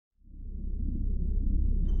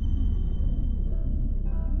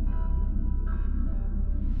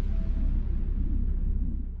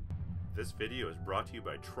This video is brought to you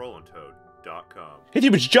by trollandtoad.com. Hey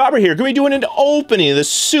YouTube, it's Jobber here. Gonna be doing an opening of the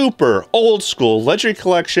super old school Legendary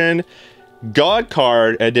Collection God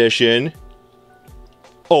Card Edition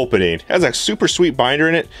opening. It has a super sweet binder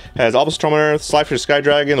in it. Has Obelisk Tormentor, Slide for the Sky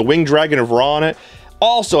Dragon, the Winged Dragon of Ra on it.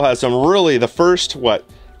 Also has some really, the first,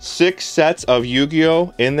 6 sets of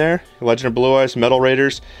Yugioh in there. Legend of Blue Eyes, Metal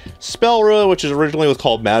Raiders, Spell Ruler, which is originally was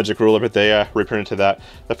called Magic Ruler, but they reprinted to that.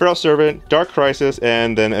 The Pharaoh Servant, Dark Crisis,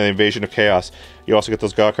 and then an Invasion of Chaos. You also get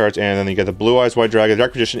those God cards, and then you get the Blue Eyes White Dragon,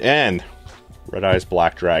 Dark Magician, and Red Eyes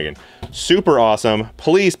Black Dragon. Super awesome.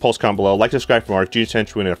 Please post comment below, like, subscribe for more. Do you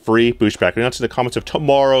to win a free booster pack? And that's in the comments of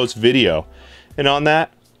tomorrow's video. And on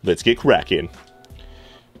that, let's get cracking.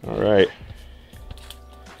 All right,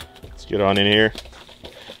 let's get on in here.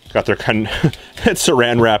 Got their it's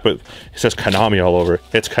saran wrap with, it says Konami all over.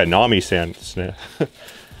 It's Konami sand.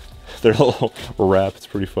 Their little wrap, it's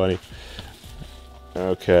pretty funny.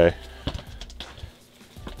 Okay.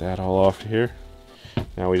 Get that all off here.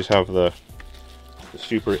 Now we just have the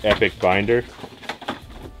super epic binder.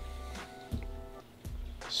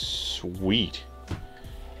 Sweet. All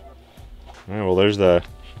right, well there's the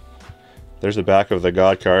back of the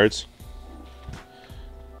God cards.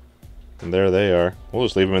 And there they are. We'll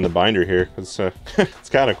just leave them in the binder here. It's it's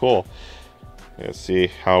kind of cool. Let's see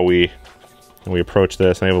how we approach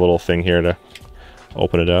this. I have a little thing here to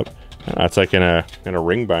open it up. It's like in a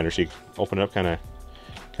ring binder, so you can open it up kind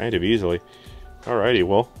of easily. Alrighty,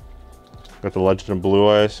 well, got the Legend of Blue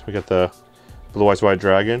Eyes. We got the Blue Eyes White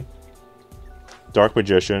Dragon, Dark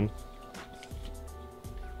Magician,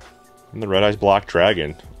 and the Red Eyes Black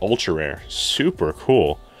Dragon. Ultra rare, super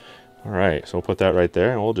cool. All right, so we'll put that right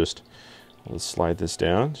there, and we'll slide this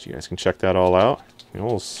down so you guys can check that all out. And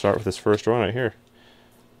we'll start with this first one right here.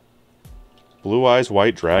 Blue Eyes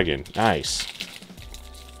White Dragon. Nice.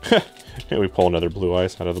 And we pull another Blue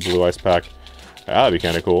Eyes out of the Blue Eyes pack. That'd be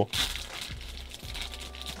kind of cool.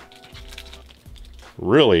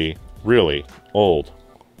 Really, really old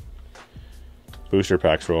booster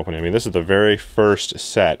packs for opening. I mean, this is the very first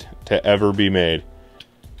set to ever be made.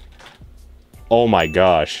 Oh my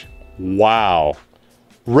gosh. Wow.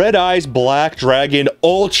 Red Eyes Black Dragon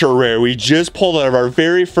Ultra Rare. We just pulled out of our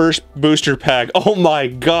very first booster pack. Oh my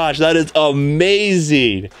gosh, that is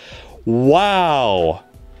amazing. Wow.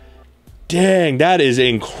 Dang, that is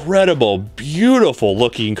incredible. Beautiful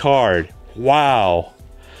looking card. Wow.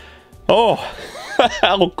 Oh,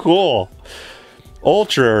 how cool.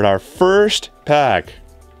 Ultra Rare in our first pack.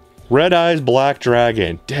 Red Eyes Black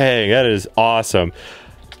Dragon. Dang, that is awesome.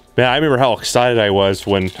 Man, I remember how excited I was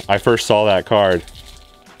when I first saw that card.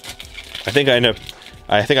 I think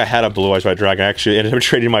I had a Blue Eyes White Dragon. I actually ended up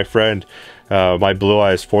trading my friend my Blue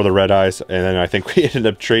Eyes for the Red Eyes, and then I think we ended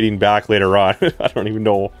up trading back later on. I don't even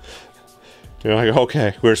know. You know, like,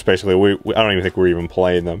 okay, we're just basically I don't even think we're even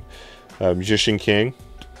playing them. Magician King,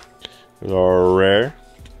 are rare.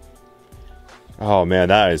 Oh man,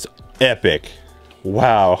 that is epic!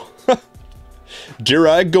 Wow.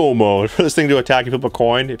 Jirai mode. For this thing to attack, you flip a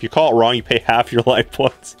coin. If you call it wrong, you pay half your life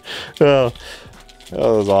points. Oh,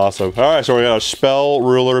 that was awesome. Alright, so we got a Spell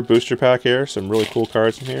Ruler booster pack here. Some really cool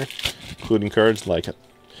cards in here, including cards like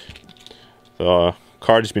the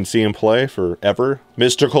card has been seeing play forever.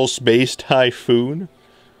 Mystical Space Typhoon.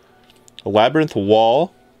 A Labyrinth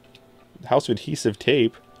Wall. House of Adhesive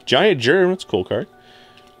Tape. Giant Germ, that's a cool card.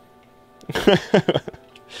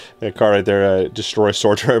 That card right there, Destroy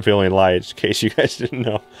Sword Revealing Light, in case you guys didn't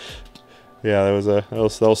know. Yeah, that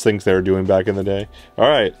was those things they were doing back in the day. All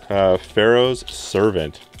right, Pharaoh's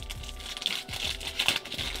Servant.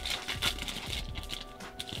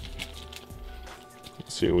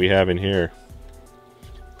 Let's see what we have in here.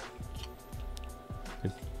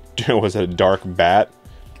 Was it a Dark Bat?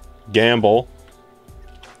 Gamble.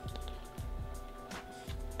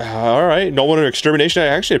 All right, No Wonder Extermination.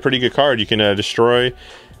 Actually, a pretty good card. You can destroy.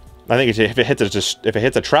 I think if it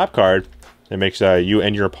hits a trap card, it makes you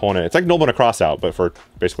and your opponent. It's like No Wonder Crossout, but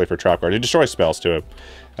basically for trap cards. It destroys spells to it.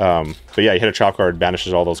 But yeah, you hit a trap card,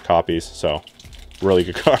 banishes all those copies. So, really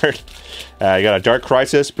good card. You got a Dark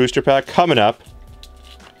Crisis booster pack coming up.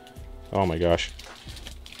 Oh my gosh.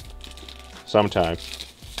 Sometime.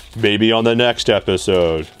 Maybe on the next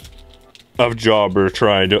episode of Jobber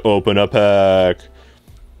trying to open a pack.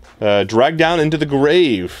 Drag Down into the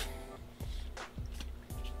Grave.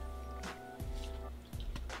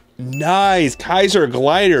 Nice. Kaiser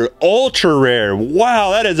Glider. Ultra rare.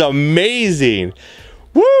 Wow, that is amazing.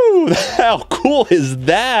 Woo! How cool is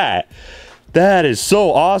that? That is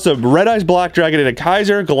so awesome. Red Eyes Black Dragon and a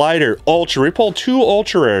Kaiser Glider Ultra. We pulled 2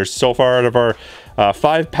 Ultra rares so far out of our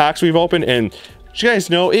 5 packs we've opened, and Did you guys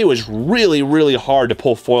know it was really, really hard to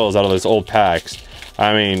pull foils out of those old packs?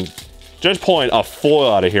 I mean, just pulling a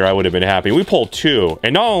foil out of here, I would have been happy. We pulled 2,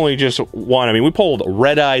 and not only just 1, I mean, we pulled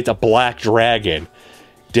Red Eyes, a Black Dragon.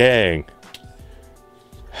 Dang.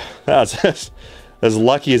 That's as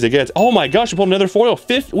lucky as it gets. Oh my gosh, we pulled another foil.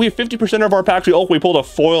 We have 50% of our packs we pulled a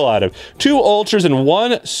foil out of. 2 ultras and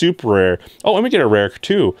 1 super rare. Oh, and we get a rare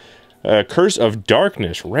too. Curse of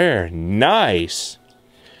Darkness, rare. Nice.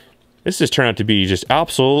 This has turned out to be just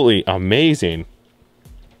absolutely amazing.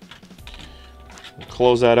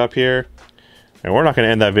 Close that up here. And we're not going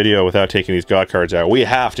to end that video without taking these God cards out. We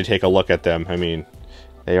have to take a look at them. I mean,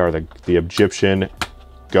 they are the Egyptian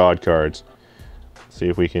God cards. Let's see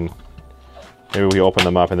if we can... Maybe we open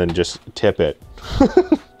them up and then just tip it.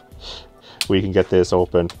 We can get this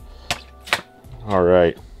open. All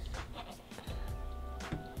right.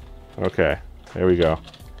 Okay, there we go.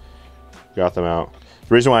 Got them out.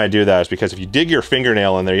 The reason why I do that is because if you dig your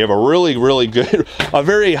fingernail in there, you have a really, really good, a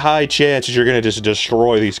very high chance that you're going to just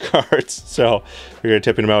destroy these cards. So you're going to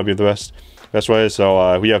tipping them out would be the best way.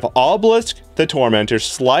 So we have Obelisk the Tormentor,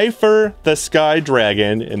 Slifer the Sky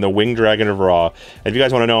Dragon, and the Winged Dragon of Ra. And if you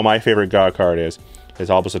guys want to know what my favorite God card is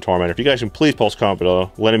Obelisk the Tormentor. If you guys can please post a comment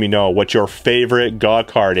below, letting me know what your favorite God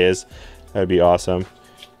card is. That would be awesome.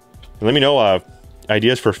 And let me know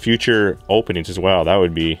ideas for future openings as well. That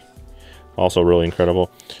would be also really incredible.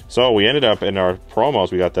 So we ended up in our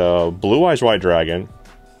promos, we got the Blue Eyes White Dragon,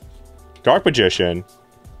 Dark Magician,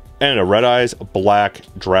 and a Red Eyes Black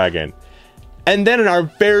Dragon. And then in our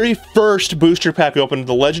very first booster pack we opened,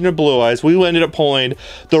 the Legend of Blue Eyes, we ended up pulling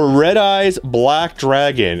the Red Eyes Black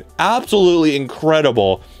Dragon. Absolutely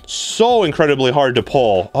incredible. So incredibly hard to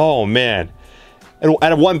pull. Oh man. And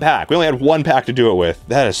out of 1 pack. We only had 1 pack to do it with.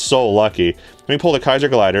 That is so lucky. Let me pull the Kaiser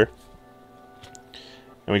Glider.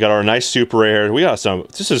 And we got our nice super rare. We got some.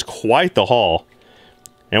 This is quite the haul.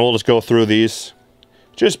 And we'll just go through these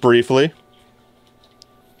just briefly.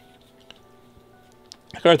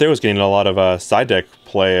 That card there was getting a lot of side deck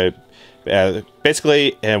play.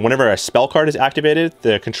 Basically, whenever a spell card is activated,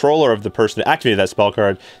 the controller of the person that activated that spell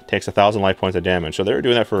card takes 1,000 life points of damage. So they were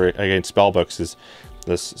doing that for against spellbooks.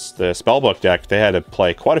 The spellbook deck, they had to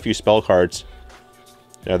play quite a few spell cards.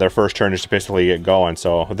 Their first turn is to basically get going,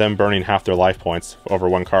 so them burning half their life points over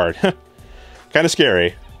 1 card. Kind of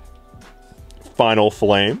scary. Final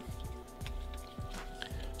Flame.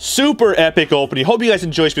 Super epic opening. Hope you guys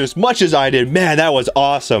enjoyed this video as much as I did. Man, that was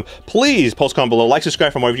awesome. Please post a comment below, like,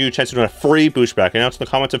 subscribe for more videos, a chance to win a free boost back. Announce in the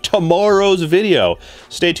comments of tomorrow's video.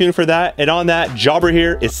 Stay tuned for that. And on that, Jobber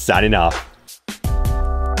here is signing off.